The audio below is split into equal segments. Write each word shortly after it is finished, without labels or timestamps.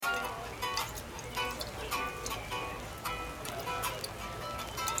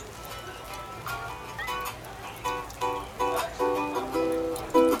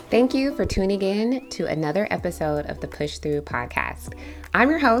Thank you for tuning in to another episode of the Push Through podcast. I'm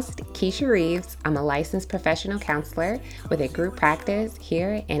your host, Keisha Reeves. I'm a licensed professional counselor with a group practice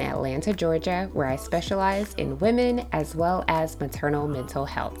here in Atlanta, Georgia, where I specialize in women as well as maternal mental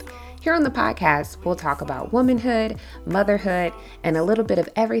health. Here on the podcast, we'll talk about womanhood, motherhood, and a little bit of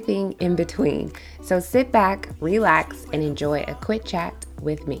everything in between. So sit back, relax, and enjoy a quick chat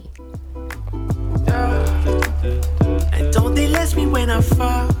with me. And don't they let me when I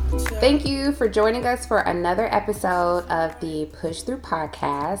fall. Thank you for joining us for another episode of the Push Through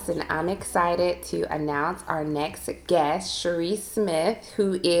podcast. And I'm excited to announce our next guest, Cherise Smith,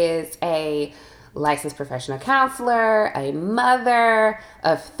 who is a licensed professional counselor, a mother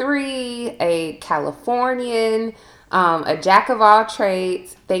of 3, a Californian, a jack of all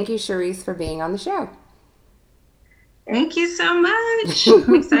trades. Thank you, Cherise, for being on the show. Thank you so much.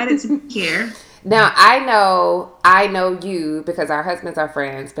 I'm excited to be here. Now, I know you because our husbands are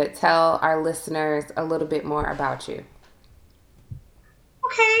friends, but tell our listeners a little bit more about you.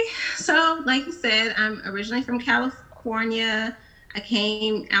 Okay, so like you said, I'm originally from California. I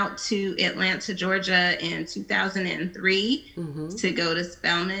came out to Atlanta, Georgia in 2003 to go to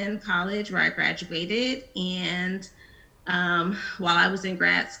Spelman College, where I graduated. And while I was in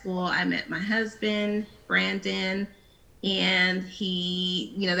grad school, I met my husband, Brandon. And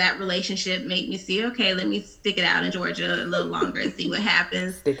he, that relationship made me see, okay, let me stick it out in Georgia a little longer and see what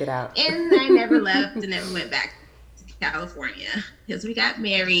happens. Stick it out. And I never left and never went back to California because we got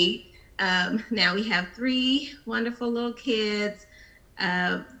married. Now we have 3 wonderful little kids.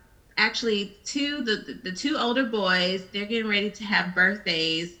 Actually, the 2 older boys, they're getting ready to have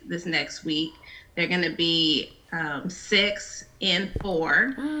birthdays this next week. They're going to be 6 and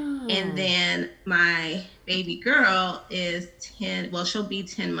 4. Oh. And then my baby girl is 10. Well, she'll be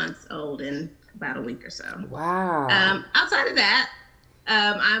 10 months old in about a week or so. Wow. Outside of that,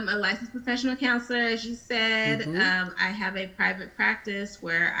 I'm a licensed professional counselor, as you said. I have a private practice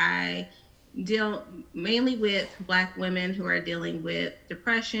where I deal mainly with Black women who are dealing with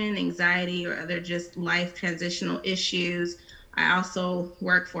depression, anxiety, or other just life transitional issues. I also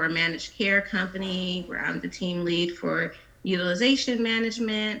work for a managed care company where I'm the team lead for utilization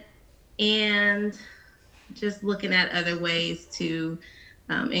management and just looking at other ways to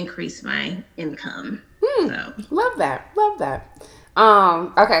increase my income. So. Love that.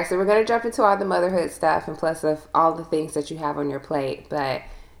 Okay, so we're going to jump into all the motherhood stuff and plus of all the things that you have on your plate. But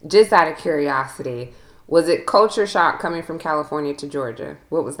just out of curiosity, was it culture shock coming from California to Georgia?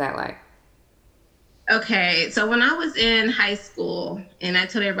 What was that like? Okay, so when I was in high school and I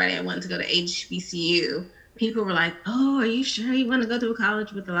told everybody I wanted to go to HBCU, people were like, oh, are you sure you want to go to a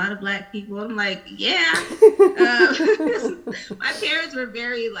college with a lot of Black people? I'm like, yeah. My parents were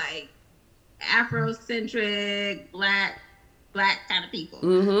very like Afrocentric, black kind of people.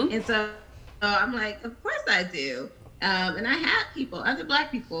 And so I'm like, of course I do. And I had other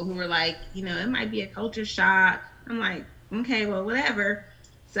Black people who were like, it might be a culture shock. I'm like, okay, well, whatever.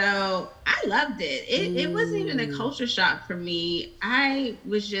 So I loved it. It wasn't even a culture shock for me. I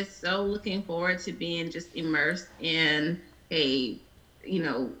was just so looking forward to being just immersed in a,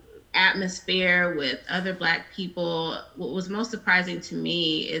 atmosphere with other Black people. What was most surprising to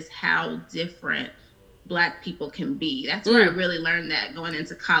me is how different Black people can be. That's where I really learned that going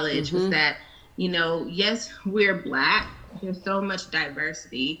into college was that, yes, we're Black. There's so much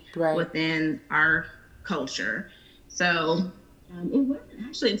diversity within our culture. So it wasn't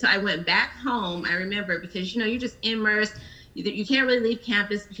actually until I went back home, I remember, because, you're just immersed. You can't really leave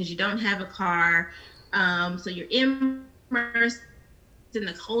campus because you don't have a car. So you're immersed in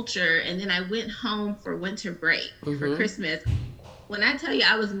the culture. And then I went home for winter break for Christmas. When I tell you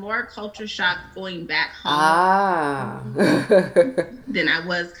I was more culture shocked going back home than I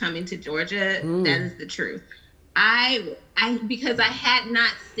was coming to Georgia, that is the truth. I because I had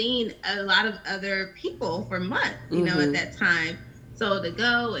not seen a lot of other people for months, at that time. So to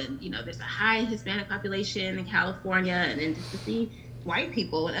go and, there's a high Hispanic population in California, and then just to see white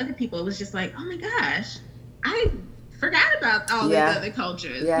people and other people, it was just like, oh my gosh, I forgot about all these other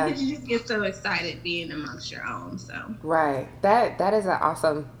cultures because you just get so excited being amongst your own. So right, that is an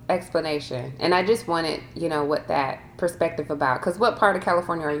awesome explanation, and I just wanted what that perspective about, because what part of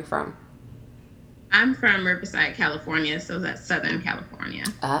California are you from? I'm from Riverside, California, so that's Southern California.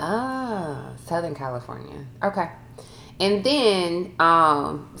 Southern California. Okay. And then,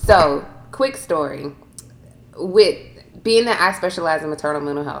 so quick story. With being that I specialize in maternal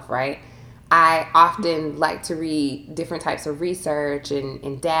mental health, right? I often like to read different types of research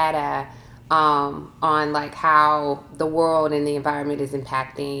and data on like how the world and the environment is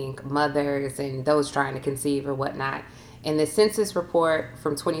impacting mothers and those trying to conceive or whatnot. And the census report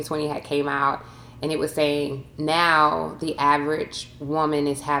from 2020 had came out, and it was saying now the average woman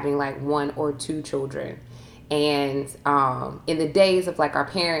is having like 1 or 2 children. And in the days of like our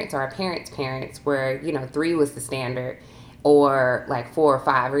parents or our parents' where, 3 was the standard, or like 4 or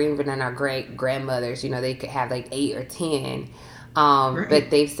 5, or even in our great grandmothers, they could have like 8 or 10. Right.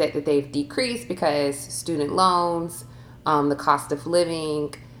 But they've said that they've decreased because student loans, the cost of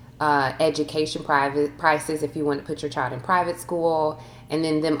living, education private prices if you want to put your child in private school, and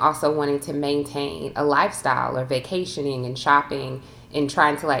then them also wanting to maintain a lifestyle or vacationing and shopping and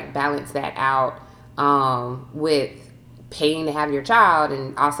trying to like balance that out with paying to have your child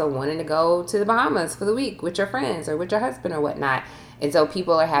and also wanting to go to the Bahamas for the week with your friends or with your husband or whatnot. And so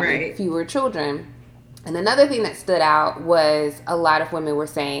people are having fewer children. And another thing that stood out was a lot of women were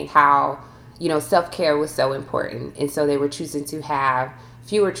saying how, self-care was so important. And so they were choosing to have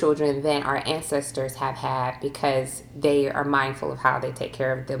fewer children than our ancestors have had because they are mindful of how they take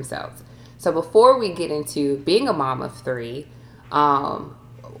care of themselves. So before we get into being a mom of 3,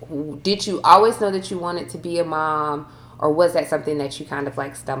 did you always know that you wanted to be a mom, or was that something that you kind of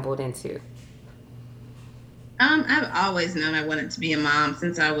like stumbled into? I've always known I wanted to be a mom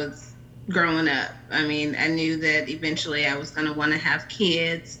since I was growing up. I mean, I knew that eventually I was going to want to have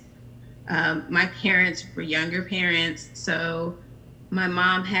kids. My parents were younger parents, so my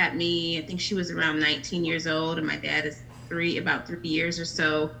mom had me, I think she was around 19 years old, and my dad is about 3 years or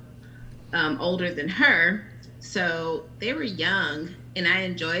so older than her. So they were young, and I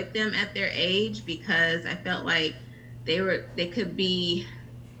enjoyed them at their age because I felt like they could be,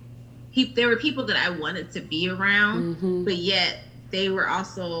 they were people that I wanted to be around, but yet they were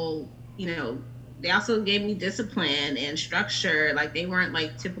also, they also gave me discipline and structure. Like they weren't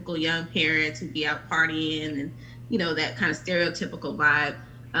like typical young parents who'd be out partying and, that kind of stereotypical vibe.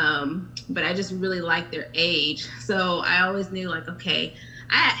 But I just really liked their age. So I always knew like, okay,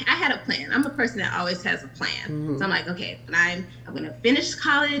 I had a plan. I'm a person that always has a plan. So I'm like, okay, I'm going to finish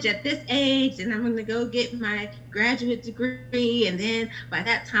college at this age, and I'm going to go get my graduate degree. And then by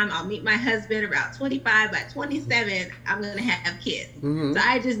that time, I'll meet my husband around 25. By 27, I'm going to have kids. So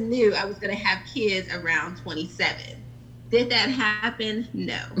I just knew I was going to have kids around 27. Did that happen?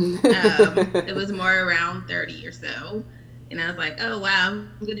 No. It was more around 30 or so. And I was like, oh, wow, I'm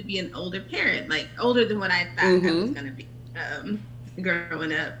going to be an older parent, like older than what I thought I was going to be.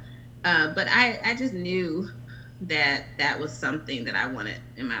 Growing up, but I just knew that was something that I wanted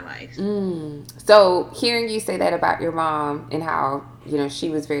in my life. So hearing you say that about your mom and how she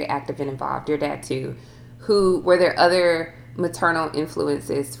was very active and involved, your dad too, who were there other maternal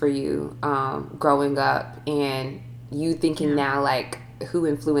influences for you growing up, and you thinking now like who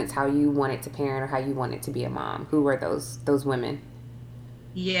influenced how you wanted to parent or how you wanted to be a mom? Who were those women?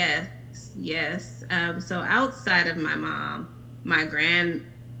 Yes. So outside of my mom, my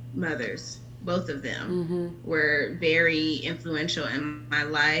grandmothers, both of them, were very influential in my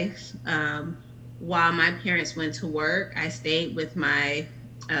life. While my parents went to work, I stayed with my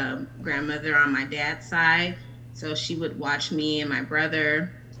grandmother on my dad's side. So she would watch me and my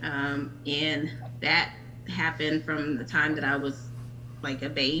brother. And that happened from the time that I was like a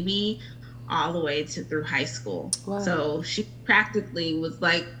baby all the way through high school. Wow. So she practically was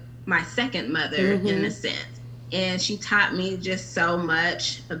like my second mother in a sense. And she taught me just so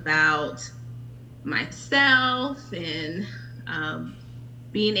much about myself and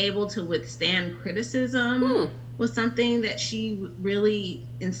being able to withstand criticism was something that she really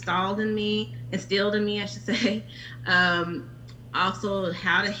instilled in me, I should say. Also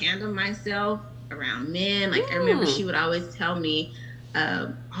how to handle myself around men. Like I remember she would always tell me,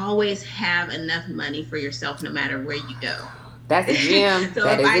 always have enough money for yourself no matter where you go. That's a gem. So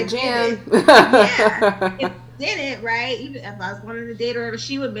that is a gem. Did it right, even if I was wanting to date or whatever,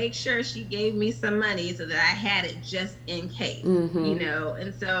 she would make sure she gave me some money so that I had it just in case,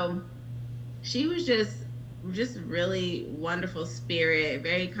 and so she was just really wonderful spirit,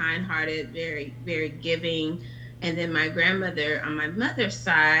 very kind-hearted, very, very giving. And then my grandmother on my mother's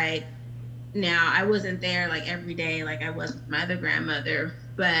side, now I wasn't there like every day like I was with my other grandmother,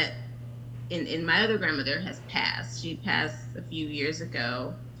 but in my other grandmother has passed. She passed a few years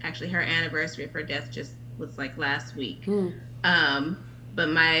ago. Actually, her anniversary of her death just was like last week. But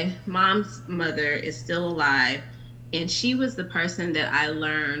my mom's mother is still alive, and she was the person that I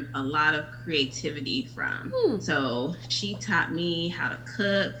learned a lot of creativity from. So she taught me how to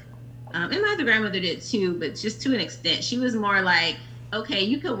cook, and my other grandmother did too, but just to an extent. She was more like, okay,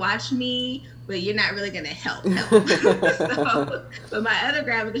 you can watch me, but you're not really going to help. But my other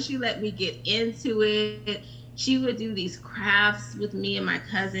grandmother, she let me get into it. she would do these crafts with me and my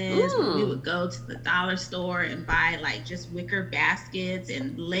cousins where we would go to the dollar store and buy like just wicker baskets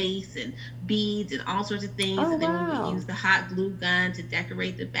and lace and beads and all sorts of things. Oh, and then we wow. would use the hot glue gun to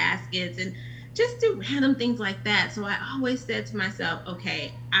decorate the baskets and just do random things like that. So I always said to myself,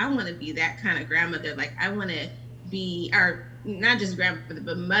 okay, I want to be that kind of grandmother. Like I want to be, or not just grandmother,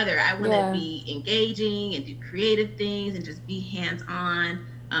 but mother. I want to be engaging and do creative things and just be hands-on.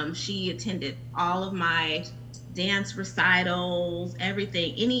 She attended all of my dance recitals,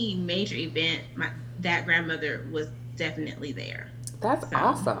 everything, any major event. That grandmother was definitely there. That's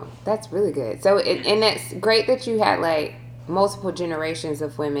awesome. That's really good. So, and that's great that you had like multiple generations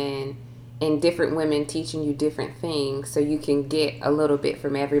of women and different women teaching you different things, so you can get a little bit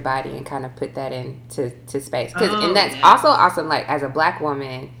from everybody and kind of put that into space. And that's also awesome. Like as a Black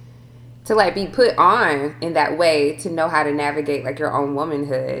woman, to like be put on in that way, to know how to navigate like your own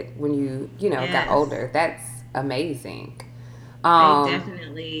womanhood when you got older. That's amazing.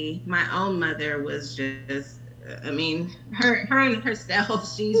 Definitely. My own mother was just, I mean, her and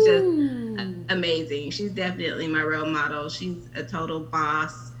herself, she's just amazing. She's definitely my role model. She's a total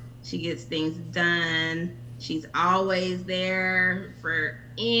boss. She gets things done. She's always there for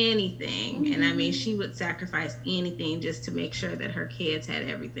anything. And I mean, she would sacrifice anything just to make sure that her kids had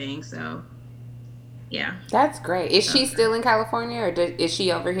everything. So, yeah. That's great. Is she still in California, or is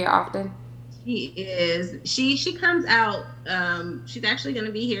she over here often? She is. She comes out. She's actually going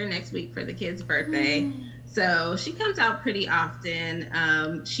to be here next week for the kid's birthday. So she comes out pretty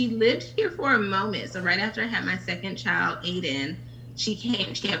often. She lived here for a moment. So right after I had my second child, Aiden, she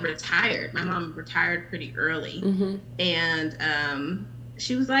came. She had retired. My mom retired pretty early. And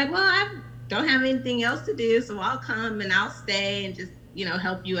she was like, well, I don't have anything else to do, so I'll come and I'll stay and just,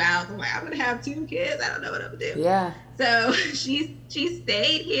 help you out. I'm like, I'm going to have 2 kids. I don't know what I'm going to do. Yeah. So she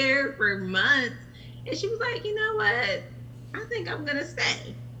stayed here for months, and she was like, you know what? I think I'm going to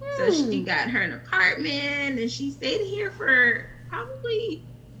stay. So she got her an apartment, and she stayed here for probably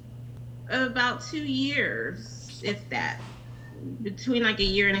about 2 years, if that, between like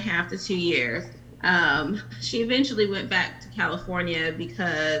 1.5 years to 2 years. She eventually went back to California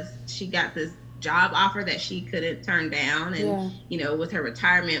because she got this job offer that she couldn't turn down, and with her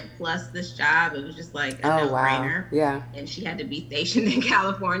retirement plus this job, it was just like a no-brainer. Yeah. And she had to be stationed in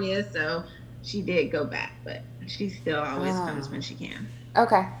California, so she did go back, but she still always comes when she can.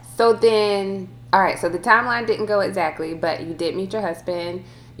 Okay. So then, all right, so the timeline didn't go exactly, but you did meet your husband,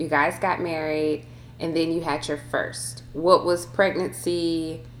 you guys got married, and then you had your first. What was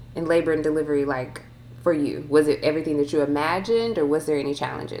pregnancy and labor and delivery like for you? Was it everything that you imagined, or was there any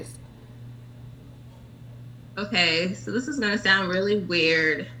challenges? Okay, so this is going to sound really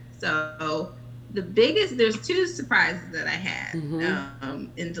weird. So there's 2 surprises that I had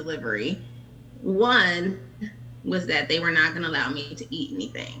in delivery. One was that they were not going to allow me to eat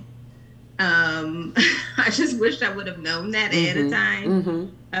anything. I just wished I would have known that ahead of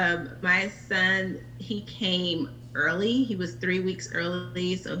time. My son, he came early. He was 3 weeks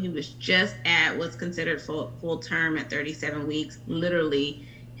early, so he was just at what's considered full term at 37 weeks. Literally,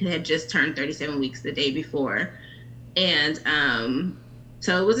 he had just turned 37 weeks the day before. And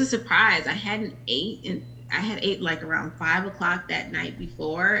so it was a surprise. I hadn't ate, and I had ate like around 5 o'clock that night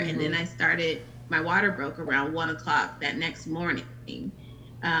before, and then my water broke around 1 o'clock that next morning.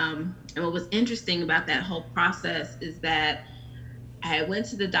 And what was interesting about that whole process is that I went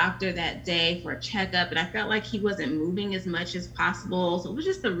to the doctor that day for a checkup, and I felt like he wasn't moving as much as possible. So it was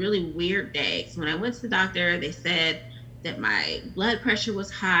just a really weird day. So when I went to the doctor, they said that my blood pressure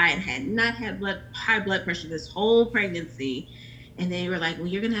was high and had not had high blood pressure this whole pregnancy. And they were like, well,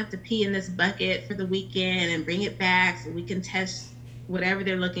 you're going to have to pee in this bucket for the weekend and bring it back so we can test whatever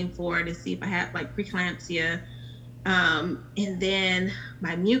they're looking for to see if I have like preeclampsia. And then I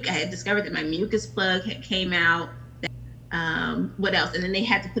had discovered that my mucus plug came out. What else? And then they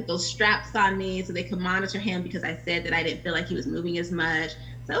had to put those straps on me so they could monitor him because I said that I didn't feel like he was moving as much.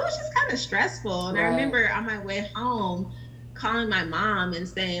 So it was just kind of stressful. And I remember on my way home calling my mom and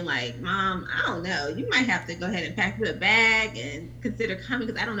saying like, Mom, I don't know, you might have to go ahead and pack a bag and consider coming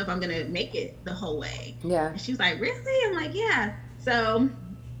because I don't know if I'm going to make it the whole way. Yeah. And she was like, really? I'm like, yeah. So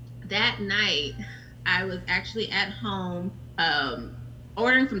that night I was actually at home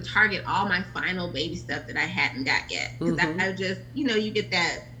ordering from Target all my final baby stuff that I hadn't got yet. Because I just, you get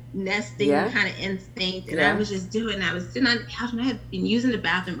that nesting kind of instinct. And I was just I was sitting on the couch and I had been using the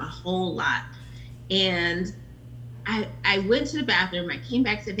bathroom a whole lot. And I went to the bathroom, I came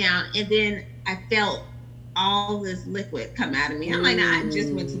back, sit down, and then I felt all this liquid come out of me. I'm like, nah, I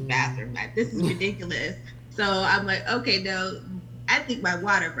just went to the bathroom. Like, this is ridiculous. So I'm like, okay, no, I think my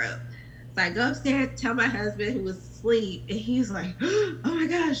water broke. So I go upstairs, tell my husband who was asleep, and he's like, "Oh my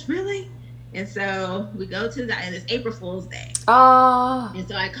gosh, really?" And so we go to and it's April Fool's Day. Oh. And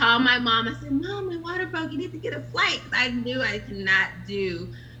so I called my mom. I said, "Mom, my water broke. You need to get a flight." Because I knew I could not do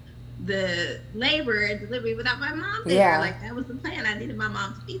the labor and delivery without my mom there. Yeah. Like, that was the plan. I needed my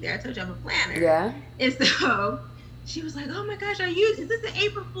mom to be there. I told you I'm a planner. Yeah. And so she was like, "Oh my gosh, is this an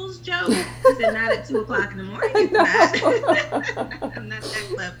April Fool's joke?" I said, "Not at 2:00 in the morning. It's not. I'm not that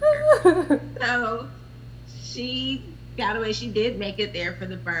clever." So she got away. She did make it there for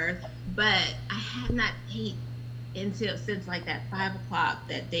the birth, but I had not ate since like that 5:00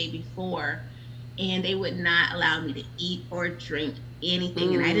 that day before, and they would not allow me to eat or drink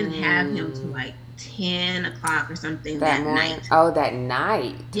anything, and I didn't have him till like 10:00 or something that night. Oh, that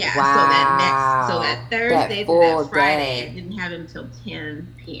night. Yeah. Wow. So that Thursday to that Friday, I didn't have him till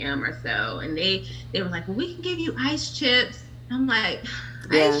 10 p.m. or so, and they were like, "Well, we can give you ice chips." I'm like,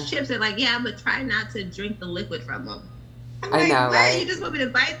 "Ice chips?" They're like, "Yeah, but try not to drink the liquid from them." I'm like, know, right? You just want me to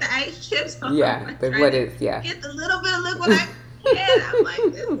bite the ice chips? Yeah. Get the little bit of liquid I can. I'm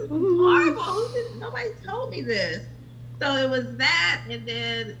like, this is horrible. Nobody told me this. So it was that, and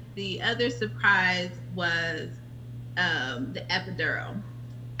then the other surprise was the epidural.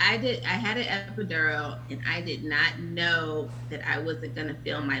 I had an epidural, and I did not know that I wasn't going to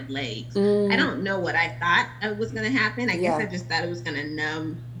feel my legs. I don't know what I thought was going to happen. I guess I just thought it was going to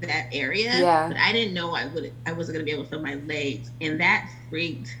numb that area. Yeah. But I didn't know I wasn't going to be able to feel my legs, and that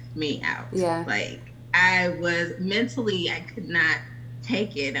freaked me out. Yeah. Like, I was mentally, I could not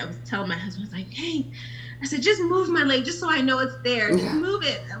take it. I was telling my husband, I was like, "Hey," I said, "just move my leg just so I know it's there. Just move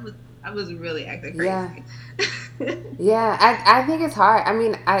it." I was really acting crazy. Yeah. Yeah, I think it's hard. I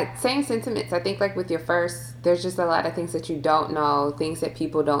mean, same sentiments. I think like with your first, there's just a lot of things that you don't know, things that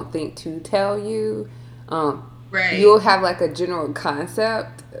people don't think to tell you. Right. You'll have like a general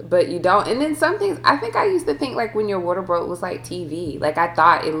concept, but you don't. And then some things, I think I used to think like when your water broke was like TV. Like I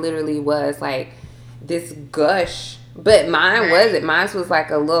thought it literally was like this gush, but mine wasn't. Mine was like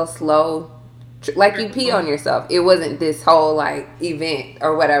a little slow, like you pee on yourself. It wasn't this whole like event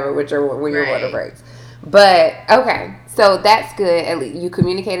or whatever when your water breaks. But okay, so that's good. At least you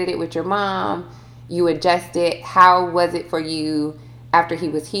communicated it with your mom. You adjusted. How was it for you after he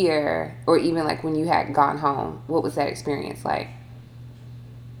was here, or even like when you had gone home? What was that experience like?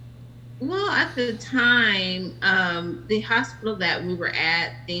 Well, at the time, the hospital that we were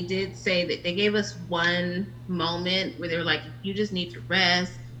at, they did say that they gave us one moment where they were like, "If you just need to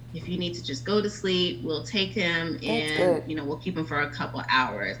rest, if you need to just go to sleep, we'll take him and we'll keep him for a couple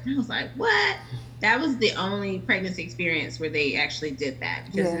hours." And I was like, "What?" That was the only pregnancy experience where they actually did that,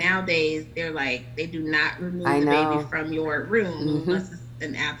 because nowadays they're like, they do not remove the baby from your room unless it's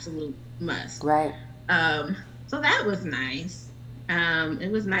an absolute must. Right. So that was nice.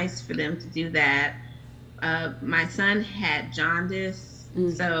 It was nice for them to do that. My son had jaundice,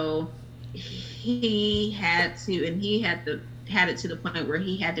 so he had it to the point where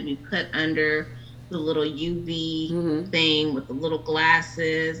he had to be put under the little UV thing with the little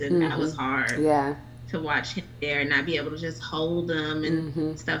glasses, and that was hard. Yeah. To watch him there and not be able to just hold him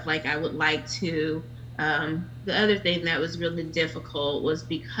and stuff like I would like to. The other thing that was really difficult was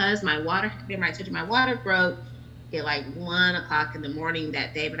because my water broke at like 1:00 in the morning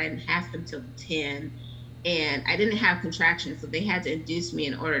that day, but I didn't have them till 10, and I didn't have contractions, so they had to induce me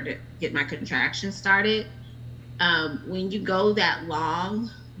in order to get my contractions started. When you go that long,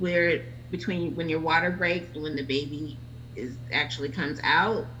 between when your water breaks and when the baby actually comes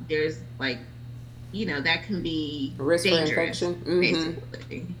out, there's like, that can be risk dangerous, for infection.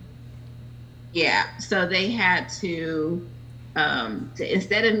 Basically. Yeah. So they had to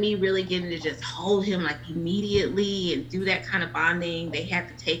instead of me really getting to just hold him like immediately and do that kind of bonding, they had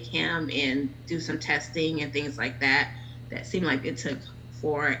to take him and do some testing and things like that. That seemed like it took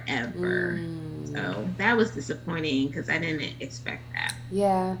forever. So that was disappointing because I didn't expect that.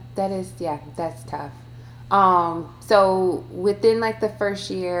 Yeah, that's tough. So within like the first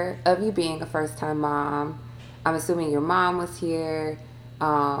year of you being a first time mom, I'm assuming your mom was here,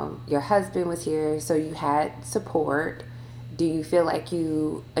 your husband was here, so you had support. Do you feel like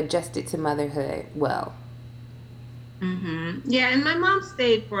you adjusted to motherhood well? Yeah, and my mom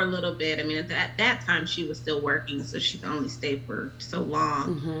stayed for a little bit. I mean, at that time she was still working, so she only stayed for so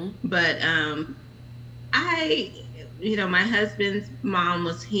long. But my husband's mom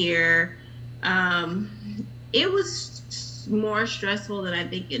was here. It was more stressful than I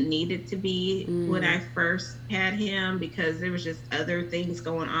think it needed to be when I first had him, because there was just other things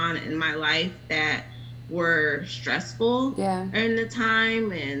going on in my life that were stressful during the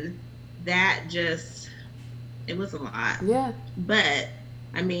time, and that just, it was a lot. Yeah. But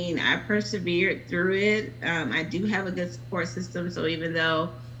I mean, I persevered through it. I do have a good support system. So even though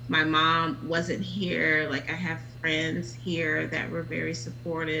my mom wasn't here, like I have friends here that were very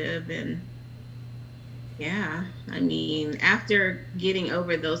supportive. And yeah, I mean, after getting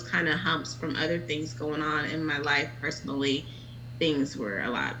over those kind of humps from other things going on in my life personally, things were a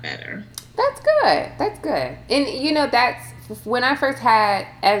lot better. That's good. That's good. And that's when I first had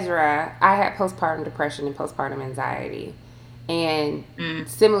Ezra, I had postpartum depression and postpartum anxiety. And Mm,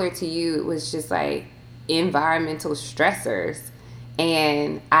 similar to you, it was just like environmental stressors.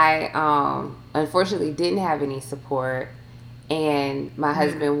 And I unfortunately didn't have any support. And my mm.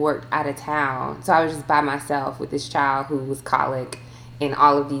 husband worked out of town. So I was just by myself with this child who was colic and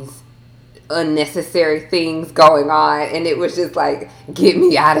all of these unnecessary things going on, and it was just like, get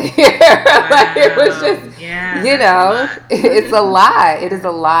me out of here. Like, it was just, Wow. Yeah, that's a lot. it's a lot. It is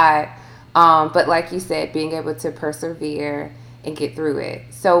a lot. But like you said, being able to persevere and get through it.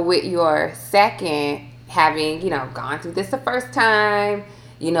 So with your second, having gone through this the first time,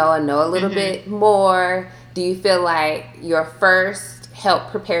 and know a little Hmm. bit more, do you feel like your first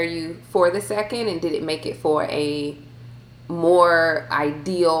helped prepare you for the second, and did it make it for a more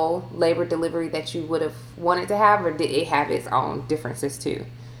ideal labor delivery that you would have wanted to have, or did it have its own differences too?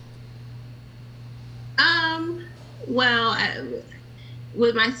 Um, well,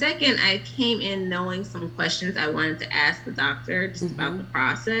 with my second, I came in knowing some questions I wanted to ask the doctor just about Mm-hmm. the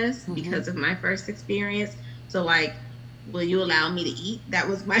process Mm-hmm. because of my first experience. So, like, will you allow me to eat? That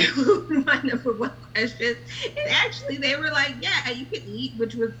was my my number one question. And actually, they were like, yeah, you can eat,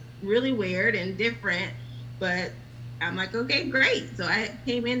 which was really weird and different. But I'm like, okay, great. So I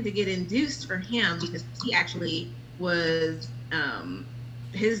came in to get induced for him because he actually was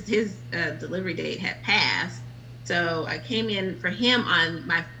his delivery date had passed, so I came in for him on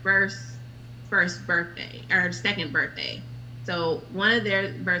my first birthday or second birthday. So one of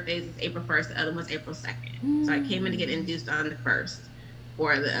their birthdays is April 1st, the other one's April 2nd. So I came in to get induced on the first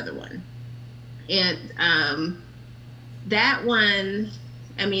for the other one. And that one,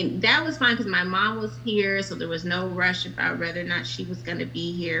 I mean, that was fine because my mom was here, so there was no rush about whether or not she was going to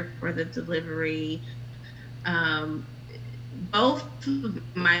be here for the delivery. Um, both of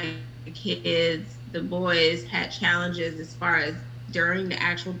my kids, the boys, had challenges as far as during the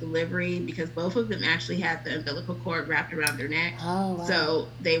actual delivery because both of them actually had the umbilical cord wrapped around their neck. Oh wow. So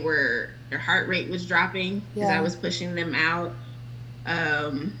their heart rate was dropping as I Yeah. was pushing them out.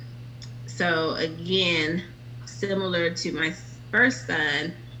 Um, so again, similar to my first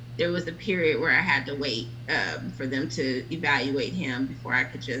son, there was a period where I had to wait for them to evaluate him before I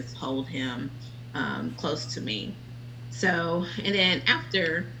could just hold him close to me. So, and then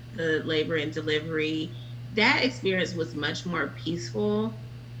after the labor and delivery, that experience was much more peaceful.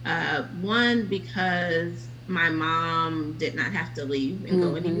 One, because my mom did not have to leave and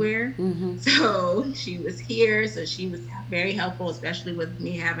go Mm-hmm. anywhere. Mm-hmm. So she was here. So she was very helpful, especially with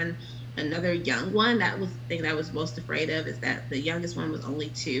me having another young one. That was the thing that I was most afraid of, is that the youngest one was only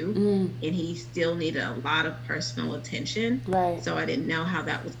two Mm. and he still needed a lot of personal attention. Right. So I didn't know how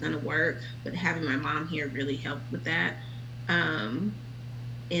that was going to work, but having my mom here really helped with that. Um,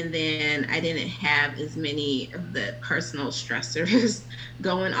 and then I didn't have as many of the personal stressors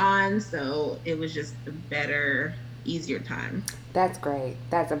going on. So it was just a better, easier time. That's great.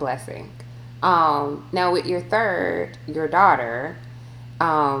 That's a blessing. Now with your third, your daughter,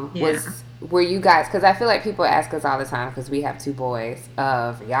 Yeah. was were you guys? Because I feel like people ask us all the time because we have two boys.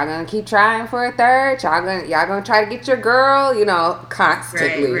 Of y'all gonna keep trying for a third? Y'all gonna try to get your girl? Right,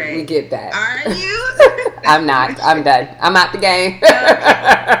 Constantly we right. get that. Are you? That's I'm the not. I'm question. done. I'm out the game.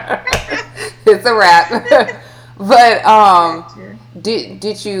 Okay. It's a wrap. But Gotcha.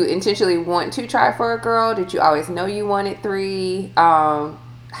 did you intentionally want to try for a girl? Did you always know you wanted three?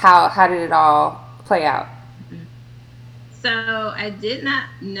 How did it all play out? Mhm. So I did not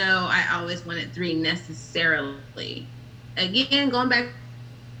know I always wanted three necessarily. Again, going back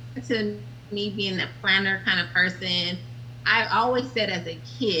to me being a planner kind of person, I always said as a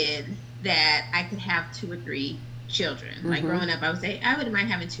kid that I could have two or three children. Like Mm-hmm. growing up, I would say I wouldn't mind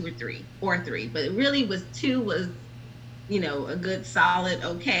having two or three, but it really was two was, a good solid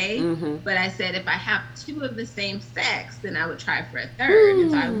okay. Mm-hmm. But I said if I have two of the same sex, then I would try for a third.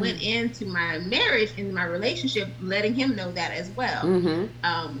 And so I Hmm. went into my marriage and my relationship letting him know that as well.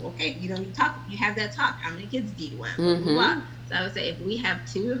 Mm-hmm. Okay, you have that talk. How many kids do you want? Blah blah blah. Mm-hmm. So I would say if we have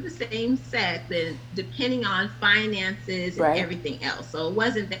two of the same sex, then depending on finances and Right. everything else. So it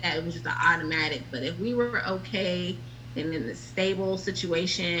wasn't that it was just an automatic, but if we were okay and in a stable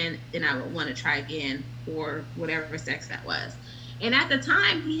situation, then I would want to try again for whatever sex that was. And at the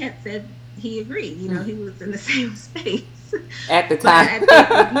time, he had said he agreed. He was in the same space. At the But I time. think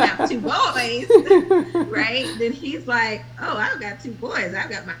when you have two boys, right, then he's like, oh, I've got two boys. I've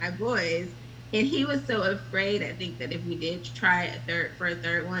got my boys. And he was so afraid, I think, that if we did try a third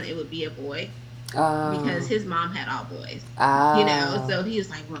one, it would be a boy because Oh. his mom had all boys, Oh. so he was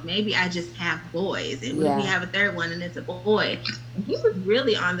like, well, maybe I just have boys, and what if we Yeah. have a third one and it's a boy? And he was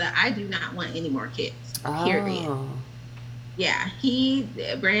really on the I do not want any more kids, period. Oh. Yeah,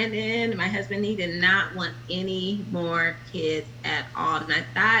 Brandon, my husband, he did not want any more kids at all, and I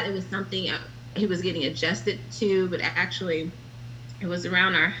thought it was something he was getting adjusted to, but actually it was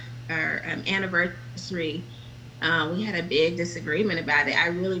around our anniversary. We had a big disagreement about it. I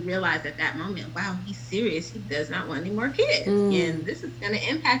really realized at that moment, wow, he's serious. He does not want any more kids. And this is going to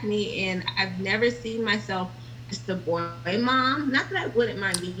impact me. And I've never seen myself just a boy mom. Not that I wouldn't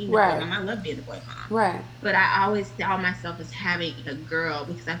mind being a boy mom. I love being a boy mom. Right. But I always saw myself as having a girl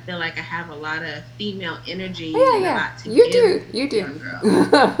because I feel like I have a lot of female energy and a lot to give. You do.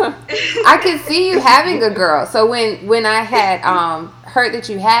 I could see you having a girl. So when I had heard that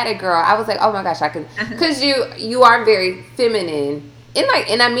you had a girl, I was like, oh my gosh, I can, because you are very feminine.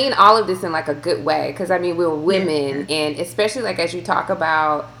 And I mean all of this in like a good way, because I mean we're women, and especially like as you talk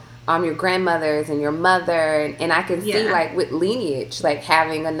about your grandmothers and your mother, and I can see like with lineage, like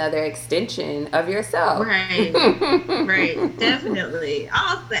having another extension of yourself. Right, right, definitely,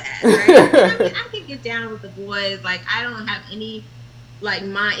 all of that. Right, I mean, I can get down with the boys. Like I don't have any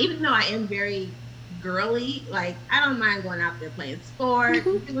even though I am very girly, like I don't mind going out there playing sports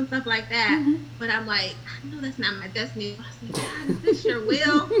and doing stuff like that. But I'm like, I know that's not my destiny. I was like, God, is this your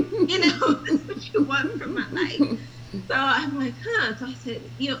will? This is what you want from my life. So I'm like, So I said,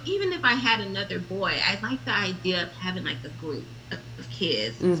 even if I had another boy, I like the idea of having like a group of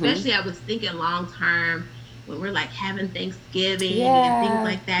kids. Especially I was thinking long term when we're like having Thanksgiving and things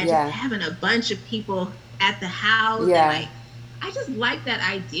like that. Just having a bunch of people at the house. And like, I just like that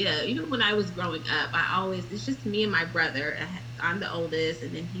idea. Even when I was growing up, it's just me and my brother. I'm the oldest,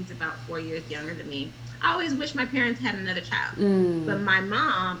 and then he's about 4 years younger than me. I always wish my parents had another child. But my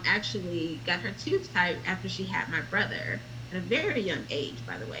mom actually got her tubes tied after she had my brother at a very young age,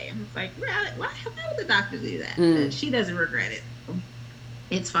 by the way. I was like, why would the doctor do that? But she doesn't regret it.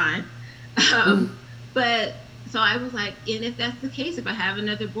 It's fine. But so I was like, and if that's the case, if I have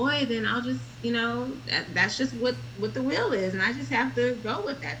another boy, then I'll just, that's just what the will is. And I just have to go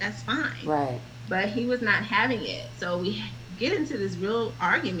with that. That's fine. Right. But he was not having it. So we get into this real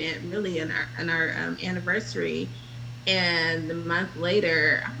argument really in our anniversary. And a month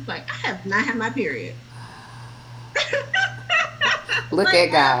later, I was like, I have not had my period. Look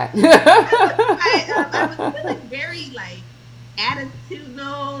at God. I was feeling very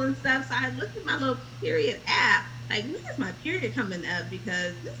attitudinal and stuff. So I looked at my little period app, like, when is my period coming up?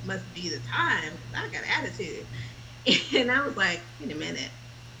 Because this must be the time. I got attitude. And I was like, wait a minute.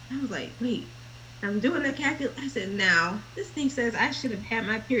 I was like, wait, I'm doing the calculation. I said, now, this thing says I should have had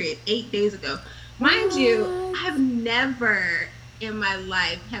my period 8 days ago. Mind you, I've never in my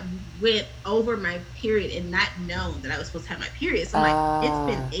life have went over my period and not known that I was supposed to have my period. So I'm like,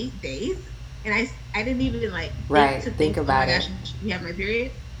 it's been 8 days. And I didn't even think about it. Oh my gosh, we have my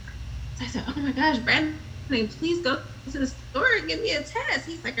period. So I said, oh my gosh, Brandon, please go to the store and give me a test.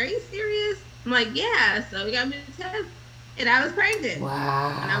 He's like, are you serious? I'm like, yeah. So he got me a test, and I was pregnant.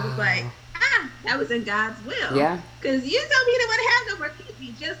 Wow. And I was like, that was in God's will. Yeah. Because you told me you didn't want to have no more kids.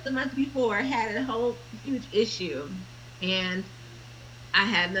 Just the month before, I had a whole huge issue, and I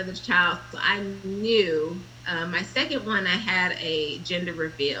had another child. So I knew my second one, I had a gender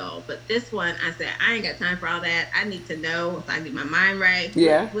reveal, but this one, I said, I ain't got time for all that. I need to know if I get my mind right.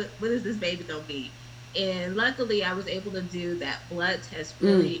 Yeah. What is this baby gonna be? And luckily, I was able to do that blood test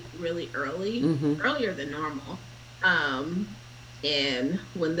really, really early, earlier than normal. And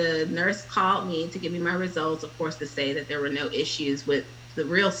when the nurse called me to give me my results, of course, to say that there were no issues with the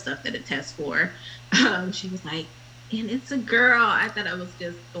real stuff that it tests for, she was like, and it's a girl. I thought I was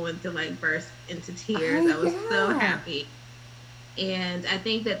just going to burst into tears. I was so happy. And I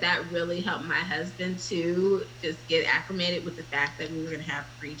think that really helped my husband to just get acclimated with the fact that we were going to have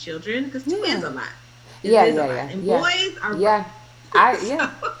 3 children, because 2 is a lot. It is a lot. And boys are like, oh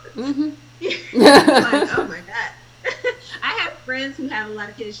my God. I have friends who have a lot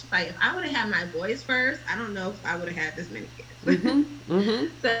of kids. She's like, if I would have had my boys first, I don't know if I would have had this many kids.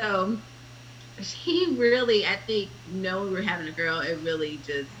 So he really, I think, knowing we were having a girl, it really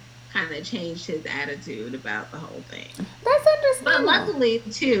just kind of changed his attitude about the whole thing. That's understandable. But luckily,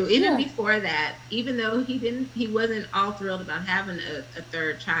 too, even before that, even though he wasn't all thrilled about having a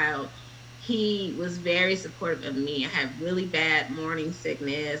third child, he was very supportive of me. I had really bad morning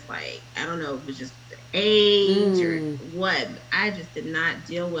sickness. I don't know, it was just age or what. I just did not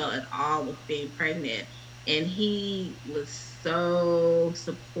deal well at all with being pregnant. And he was so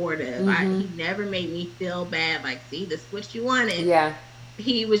supportive. He never made me feel bad, like, see, this is what you wanted. Yeah.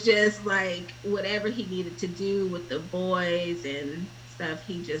 He was just like, whatever he needed to do with the boys and stuff,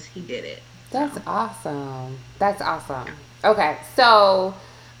 he did it. So That's awesome. That's awesome. Okay, so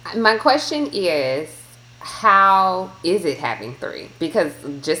my question is, how is it having three? Because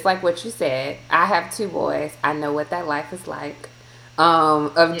just like what you said, I have two boys. I know what that life is like.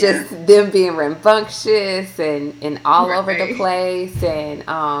 Of yeah. just them being rambunctious and all over the Right. place, and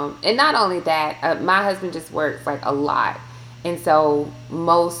not only that, my husband just works like a lot, and so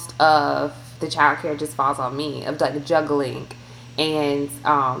most of the childcare just falls on me of like juggling, and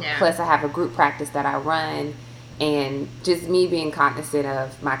Yeah. plus I have a group practice that I run, and just me being cognizant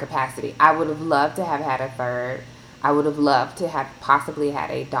of my capacity. I would have loved to have had a third. I would have loved to have possibly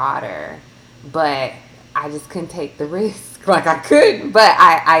had a daughter, but I just couldn't take the risk. Like I couldn't, but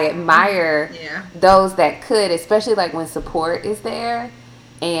I admire Yeah. those that could, especially like when support is there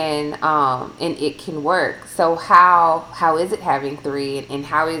and it can work. So how is it having three, and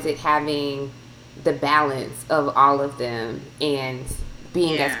how is it having the balance of all of them and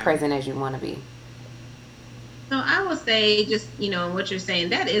being as Yeah. present as you want to be? So I will say, just what you're saying,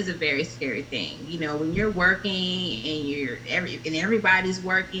 that is a very scary thing. When you're working and everybody's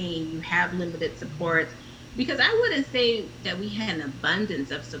working, and you have limited support. Because I wouldn't say that we had an abundance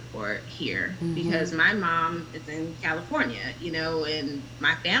of support here, because my mom is in California, and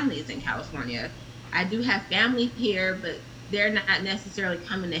my family is in California. I do have family here, but they're not necessarily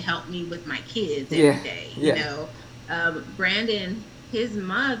coming to help me with my kids every Yeah, day. yeah. Brandon, his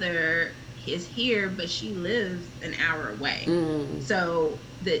mother is here, but she lives an hour away. So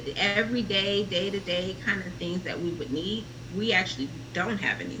the everyday, day to day kind of things that we would need, we actually don't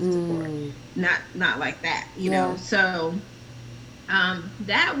have any support. Not like that. Yeah. So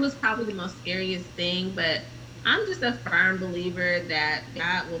that was probably the most scariest thing. But I'm just a firm believer that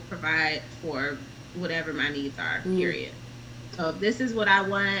God will provide for whatever my needs are, period. So if this is what I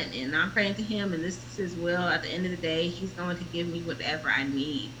want and I'm praying to him and this is his will, at the end of the day, he's going to give me whatever I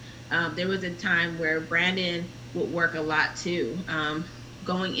need. There was a time where Brandon would work a lot too.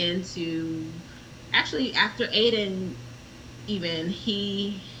 Going into actually after Aiden, even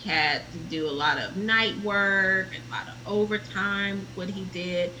he had to do a lot of night work and a lot of overtime, what he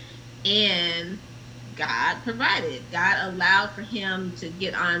did. And God provided. God allowed for him to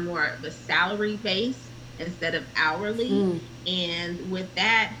get on more of a salary base instead of hourly. And with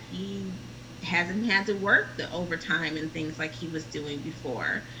that, he hasn't had to work the overtime and things like he was doing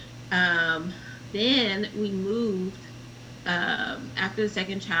before. Um, then we moved, after the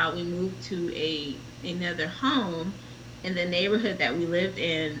second child, we moved to another home. In the neighborhood that we lived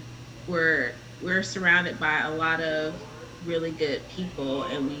in, we're surrounded by a lot of really good people,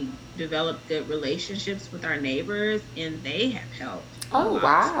 and we developed good relationships with our neighbors, and they have helped a Oh lot,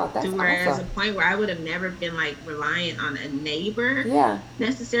 wow, to that's whereas awesome. a point where I would have never been like reliant on a neighbor Yeah.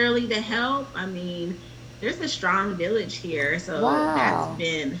 necessarily to help. I mean, there's a strong village here, so that's Wow.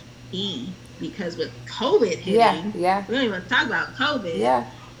 been key, because with COVID Yeah, hitting, yeah, we don't even talk about COVID, yeah.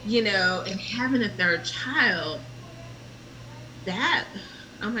 and having a third child, that,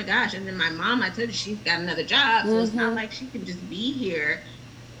 oh my gosh. And then my mom, I told you, she's got another job, so it's not like she can just be here.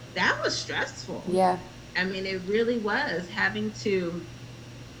 That was stressful. Yeah. I mean, it really was, having to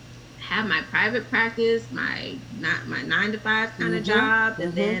have my private practice, my not my 9 to 5 kind of job,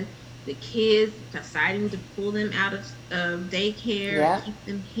 and then the kids, deciding to pull them out of daycare and Yeah. keep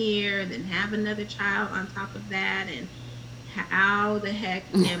them here, and then have another child on top of that. And how the heck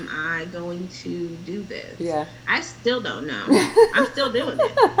am I going to do this? Yeah. I still don't know. I'm still doing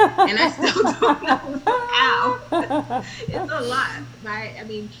it. And I still don't know how. It's a lot. I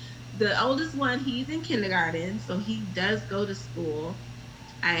mean, the oldest one, he's in kindergarten, so he does go to school.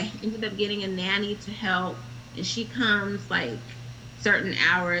 I ended up getting a nanny to help, and she comes like certain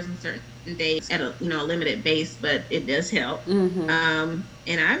hours and certain days at a limited base, but it does help. And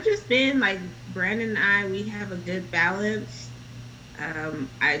I've just been like, Brandon and we have a good balance.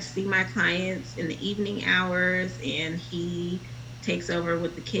 I see my clients in the evening hours, and he takes over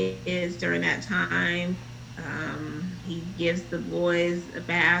with the kids during that time. He gives the boys a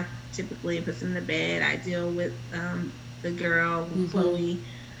bath typically and puts them in the bed. I deal with the girl, Chloe.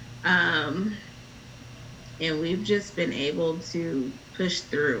 Um, and we've just been able to push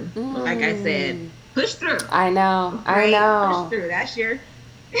through. Like I said, push through. I know. I Right? Push know. through. That's your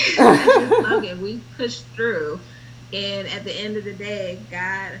that's your slogan. We push through. And at the end of the day,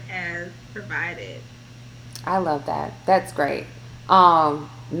 God has provided. I love that. That's great. Not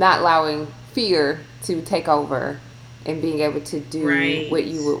allowing fear to take over and being able to do what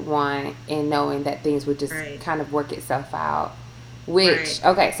you would want and knowing that things would just kind of work itself out. Which,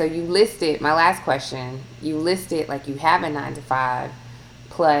 okay, so you listed, my last question, you listed like you have a 9 to 5,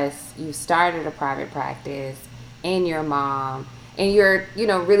 plus you started a private practice and you're a mom and you're, you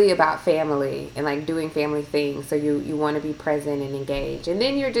know, really about family and like doing family things. So you want to be present and engaged. And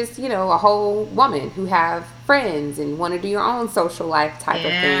then you're just, you know, a whole woman who have friends and want to do your own social life type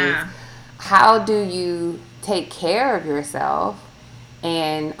of things. How do you take care of yourself,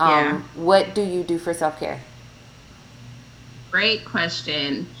 and what do you do for self-care? Great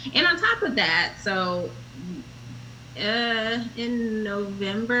question. And on top of that, so in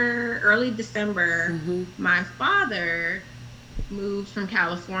November, early December, my father moved from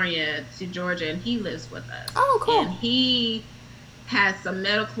California to Georgia, and he lives with us. Oh, cool. And he has some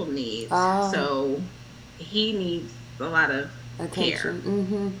medical needs, so he needs a lot of attention.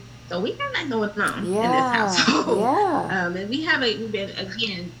 Care. So we have that going on in this household. And we've been,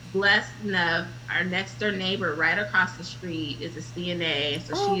 again, blessed enough. Our next door neighbor right across the street is a CNA.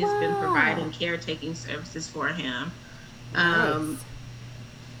 So she has been providing caretaking services for him. Nice.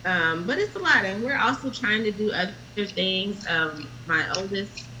 But it's a lot. And we're also trying to do other things. My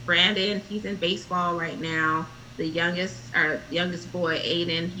oldest, Brandon, he's in baseball right now. Our youngest boy,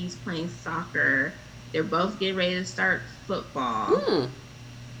 Aiden, he's playing soccer. They're both getting ready to start football.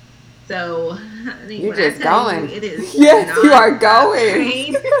 So you're just going. It is. Yes, you are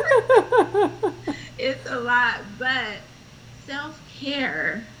going. It's a lot, but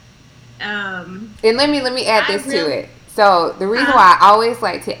self-care. And let me add this to it. So the reason why I always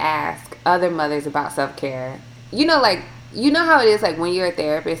like to ask other mothers about self-care, you know, like, you know how it is, like when you're a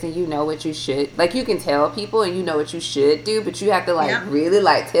therapist and you know what you should, like you can tell people and you know what you should do, but you have to like really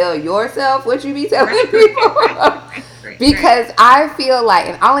like tell yourself what you be telling people. Because I feel like,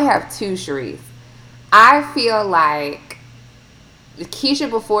 and I only have 2 Sharif, I feel like Keisha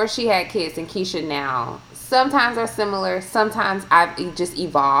before she had kids and Keisha now sometimes are similar. Sometimes I've just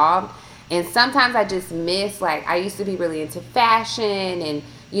evolved. And sometimes I just miss, like, I used to be really into fashion and,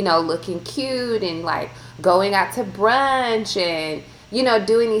 you know, looking cute and, like, going out to brunch and, you know,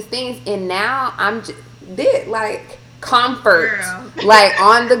 doing these things. And now I'm just, like, comfort, like,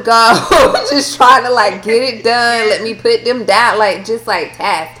 on the go, just trying to, like, get it done. Let me put them down, like, just, like,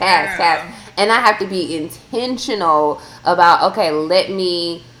 task. And I have to be intentional about, okay, let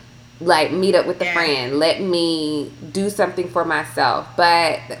me, like, meet up with a friend. Let me do something for myself.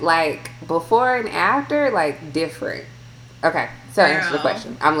 But, like, before and after, like, different. Okay, so answer the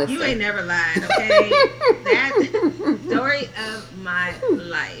question. I'm listening. You ain't never lied, okay? That story of my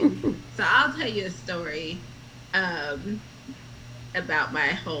life. So I'll tell you a story about my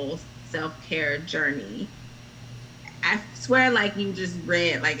whole self-care journey. I swear, like, you just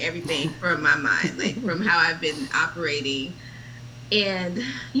read, like, everything from my mind, like, from how I've been operating. And,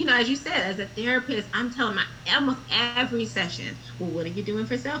 you know, as you said, as a therapist, I'm telling my almost every session, well, what are you doing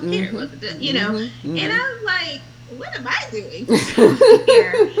for self-care? You know, and I was like, what am I doing for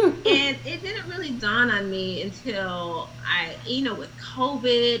self-care? And it didn't really dawn on me until you know, with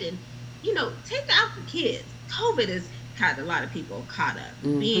COVID and, you know, take out the kids. COVID has got a lot of people caught up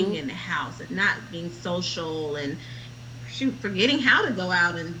being in the house and not being social and forgetting how to go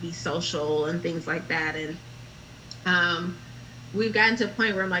out and be social and things like that. And, we've gotten to a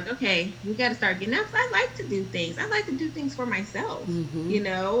point where I'm like, okay, we got to start getting out. I like to do things. I like to do things for myself, you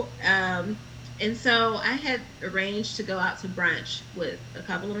know? And so I had arranged to go out to brunch with a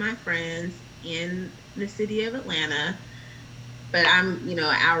couple of my friends in the city of Atlanta, but I'm, you know,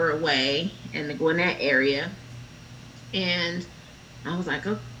 an hour away in the Gwinnett area. And I was like,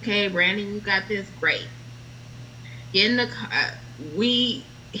 okay, Brandon, you got this. Great. In the car,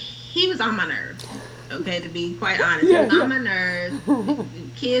 he was on my nerves. Okay, to be quite honest, he was on my nerves.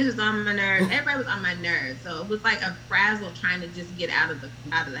 Kids was on my nerves. Everybody was on my nerves. So it was like a frazzle trying to just get out of the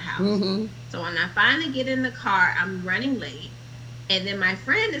house. So when I finally get in the car, I'm running late, and then my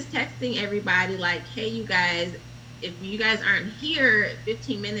friend is texting everybody like, "Hey, you guys, if you guys aren't here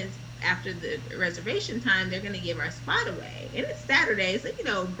 15 minutes after the reservation time, they're gonna give our spot away." And it's Saturday, so you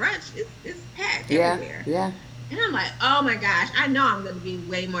know, brunch is packed everywhere. Yeah. And I'm like, oh my gosh, I know I'm going to be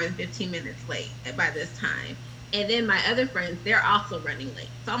way more than 15 minutes late by this time. And then my other friends, they're also running late.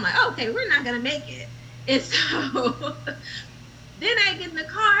 So I'm like, oh, okay, we're not going to make it. And so then I get in the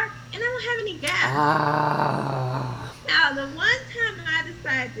car and I don't have any gas. Now, the one time I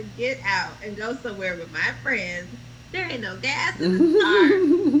decide to get out and go somewhere with my friends, there ain't no gas in the car.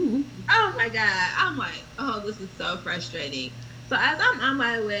 Oh my God. I'm like, oh, this is so frustrating. So as I'm on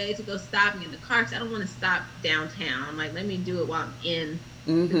my way to go stop and get in the car, because I don't want to stop downtown. I'm like, let me do it while I'm in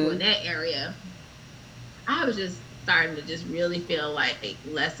the Gwinnett area. I was just starting to just really feel like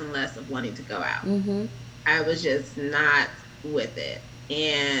less and less of wanting to go out. I was just not with it.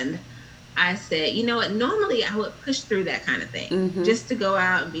 And I said, you know what? Normally I would push through that kind of thing just to go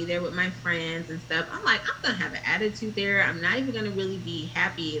out and be there with my friends and stuff. I'm like, I'm going to have an attitude there. I'm not even going to really be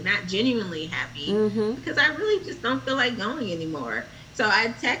happy, not genuinely happy, because I really just don't feel like going anymore. So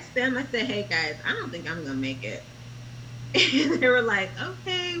I text them. I said, hey, guys, I don't think I'm going to make it. And they were like,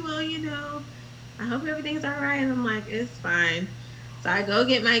 okay, well, you know, I hope everything's all right. And I'm like, it's fine. So I go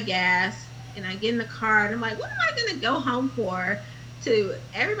get my gas and I get in the car and I'm like, what am I going to go home for? To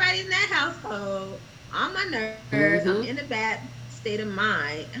everybody in that household, on my nerves, I'm in a bad state of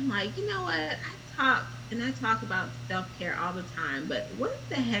mind. I'm like, you know what? I talk about self-care all the time, but what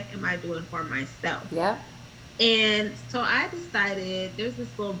the heck am I doing for myself? Yeah. And so I decided there's this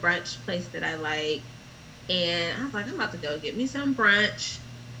little brunch place that I like. And I was like, I'm about to go get me some brunch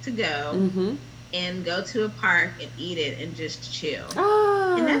to go and go to a park and eat it and just chill.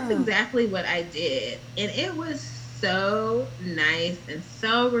 And that's exactly what I did. And it was so nice and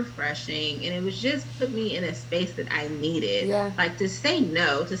so refreshing. And it was just put me in a space that I needed. Yeah. Like to say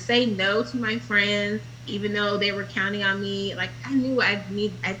no to my friends, even though they were counting on me. Like I knew I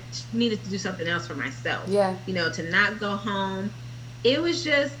needed to do something else for myself. Yeah. You know, to not go home. It was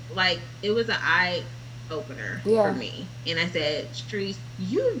just like, it was an eye opener for me. And I said, Sharice,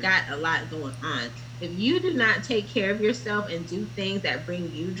 you've got a lot going on. If you do not take care of yourself and do things that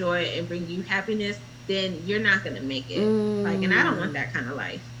bring you joy and bring you happiness, then you're not going to make it. Like, and I don't want that kind of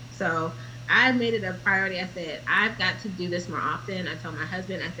life. So I made it a priority. I said, I've got to do this more often. I told my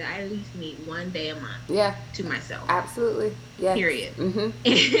husband, I said, I at least need one day a month to myself. Absolutely. Yeah. Period. And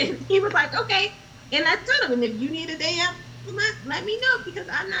he was like, okay. And I told him, if you need a day up, let me know, because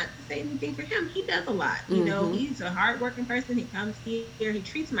I'm not saying anything for him. He does a lot. You know, he's a hardworking person. He comes here. He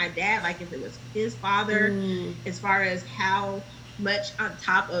treats my dad like if it was his father, as far as how much on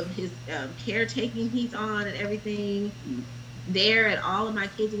top of his caretaking he's on and everything there at all of my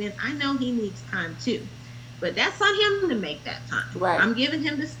kids' events. I know he needs time too, but that's on him to make that time. Right. I'm giving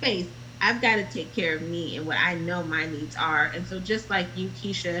him the space. I've got to take care of me and what I know my needs are. And so just like you,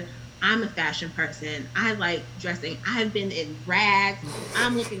 Keisha, I'm a fashion person. I like dressing. I've been in rags.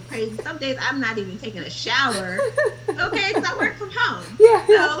 I'm looking crazy. Some days I'm not even taking a shower. Okay, because I work from home. Yeah.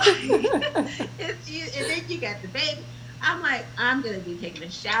 So like, and then you got the baby. I'm like, I'm gonna be taking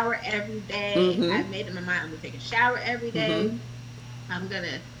a shower every day. I've made up my mind. I'm gonna take a shower every day.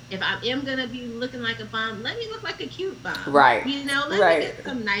 If I am gonna be looking like a bum, let me look like a cute bum. Right. You know, let me get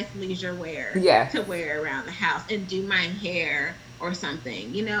some nice leisure wear to wear around the house and do my hair or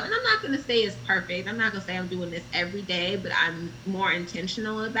something, you know. And I'm not gonna say it's perfect. I'm not gonna say I'm doing this every day, but I'm more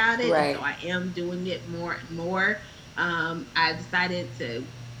intentional about it. Right. And so I am doing it more and more. I decided to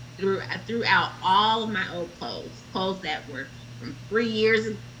threw out all of my old clothes that were from 3 years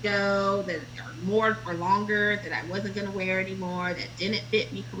ago, that are more or longer, that I wasn't going to wear anymore, that didn't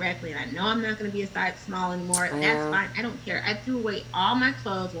fit me correctly, and I know I'm not going to be a size small anymore. That's fine. I don't care. I threw away all my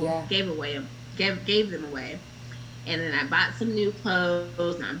clothes, gave them away, and then I bought some new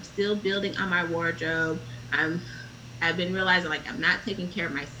clothes, and I'm still building on my wardrobe. I've been realizing, like, I'm not taking care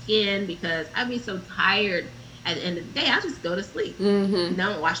of my skin because I'd be so tired. At the end of the day, I'll just go to sleep.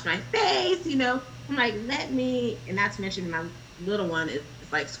 Don't wash my face, you know. I'm like, and not to mention my little one is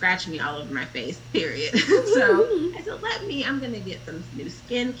like scratching me all over my face, period. So I said, I'm going to get some new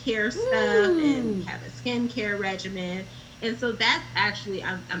skincare stuff and have a skincare regimen. And so that's actually,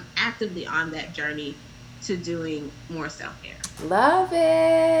 I'm actively on that journey to doing more self-care. Love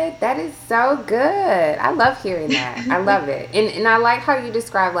it. That is so good. I love hearing that. I love it. And I like how you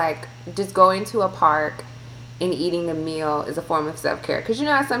describe, like, just going to a park and eating a meal is a form of self-care. Because you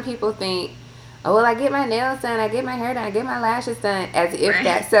know how some people think, oh, well, I get my nails done, I get my hair done, I get my lashes done, as if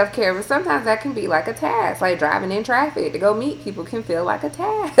that's self-care. But sometimes that can be like a task. Like driving in traffic to go meet people can feel like a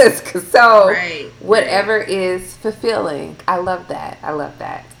task. So whatever is fulfilling. I love that. I love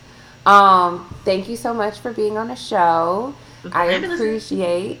that. Thank you so much for being on the show. I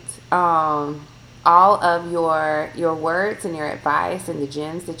appreciate all of your words and your advice and the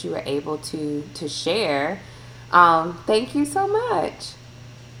gems that you were able to share. Thank you so much.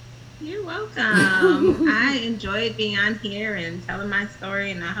 You're welcome. I enjoyed being on here and telling my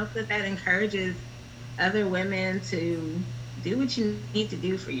story, and I hope that encourages other women to do what you need to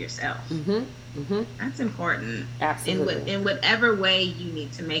do for yourself. That's important. Absolutely. In whatever way you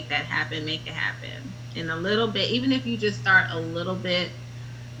need to make that happen, make it happen. In a little bit, even if you just start a little bit,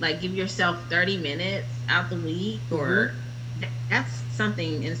 like give yourself 30 minutes out the week or that's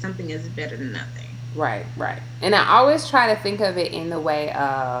something, and something is better than nothing. Right, right. And I always try to think of it in the way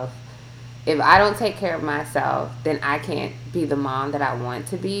of, if I don't take care of myself, then I can't be the mom that I want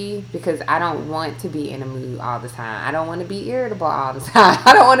to be, because I don't want to be in a mood all the time. I don't want to be irritable all the time.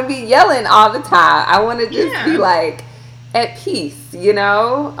 I don't want to be yelling all the time. I want to just be Yeah. like at peace, you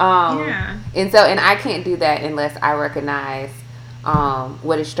know? Yeah. And I can't do that unless I recognize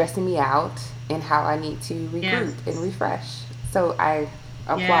what is stressing me out and how I need to regroup Yes. and refresh. So I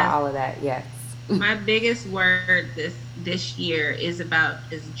apply Yes. all of that, yes. My biggest word this year is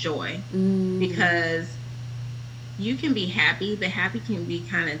joy, Mm. because you can be happy, but happy can be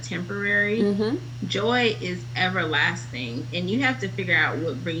kind of temporary. Mm-hmm. Joy is everlasting, and you have to figure out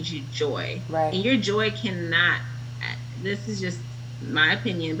what brings you joy. Right. And your joy cannot, this is just my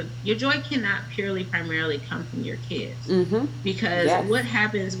opinion, but your joy cannot purely primarily come from your kids. Mm-hmm. Because Yes. what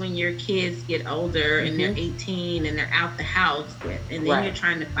happens when your kids get older and they're Mm-hmm. 18 and they're out the house, and then Right. you're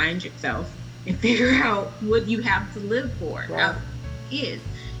trying to find yourself and figure out what you have to live for Right. out kids.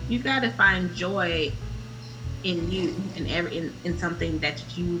 You got to find joy in you, in something that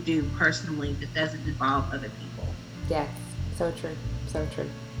you do personally that doesn't involve other people. Yes. So true. So true.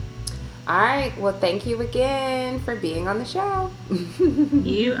 All right. Well, thank you again for being on the show.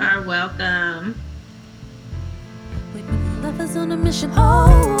 You are welcome. Wait, when love is on a mission,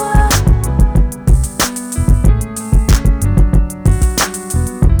 oh.